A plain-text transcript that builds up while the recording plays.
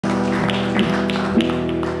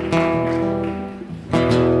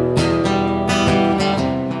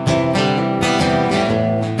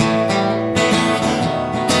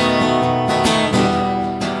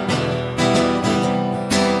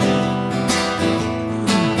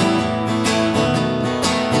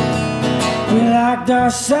locked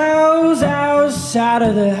ourselves outside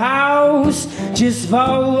of the house just for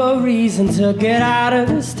a reason to get out of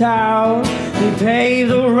this town. We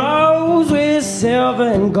paved the roads with silver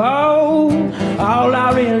and gold. All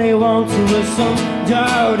I really want to is some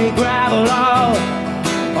dirty gravel. Oh,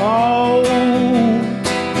 oh,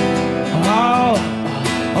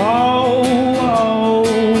 oh,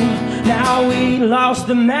 oh. Now we lost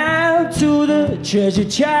the map to the treasure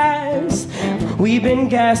chest. We've been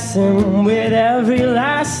guessing with every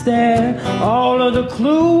last step. All of the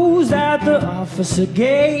clues that the officer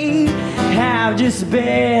gave have just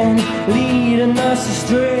been leading us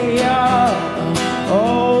astray. Oh,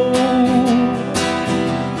 oh,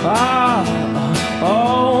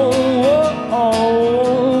 oh,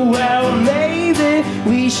 oh. Well, maybe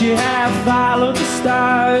we should have followed the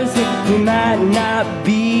stars. We might not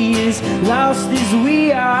be as lost as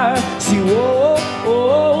we are. See, whoa,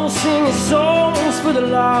 oh, singing songs for the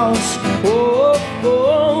lost. Oh,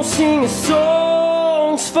 oh, singing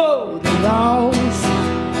songs for the lost.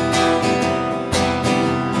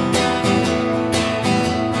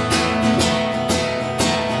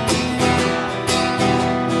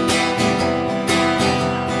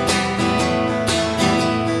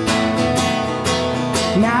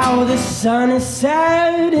 Now the sun is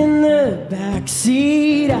set in the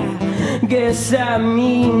backseat. I guess that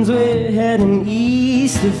means we're heading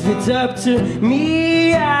east. If it's up to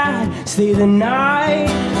me, I'd stay the night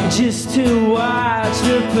just to watch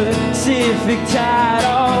the Pacific tide.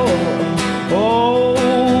 Oh, oh,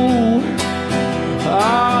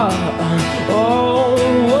 oh, oh,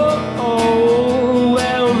 oh.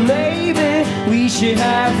 Well, maybe we should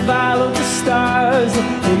have followed the stars.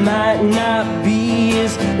 We might not be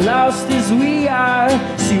as lost as we are.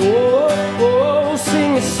 See, whoa, oh,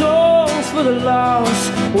 singing songs for the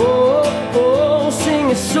lost. Whoa, oh,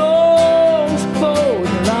 singing songs for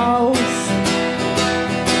the lost.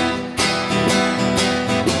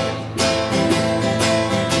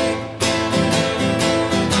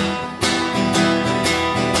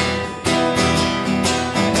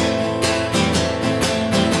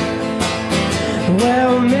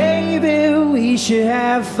 Well, maybe we should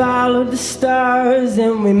have followed the stars,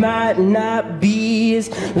 and we might not be as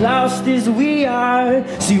lost as we are.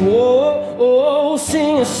 See, whoa, oh,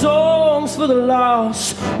 singing songs for the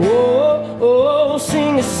lost. Whoa, oh,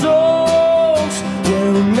 singing songs.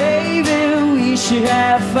 Well, maybe we should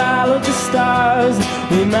have followed the stars.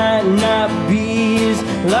 We might not be as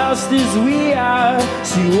lost as we are.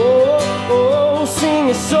 See, whoa, oh,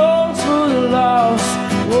 singing songs for the lost.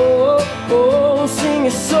 Whoa, oh,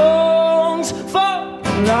 singing songs for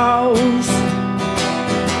the lost.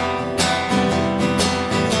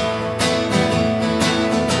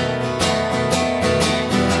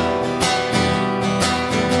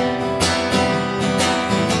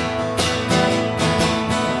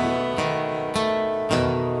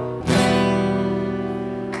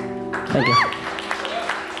 Thank you.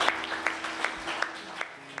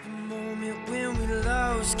 The moment when we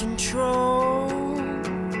lost control,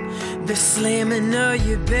 the slamming of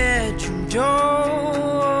your bedroom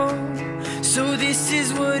door. So this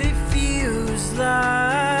is what it feels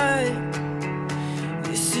like.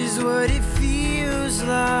 This is what it feels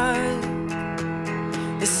like.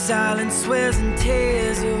 The silence swells and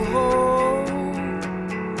tears a hole,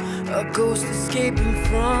 a ghost escaping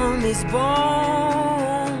from his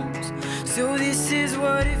bones. So this is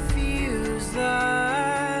what it feels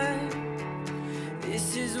like.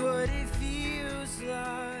 This is what it feels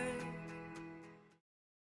like.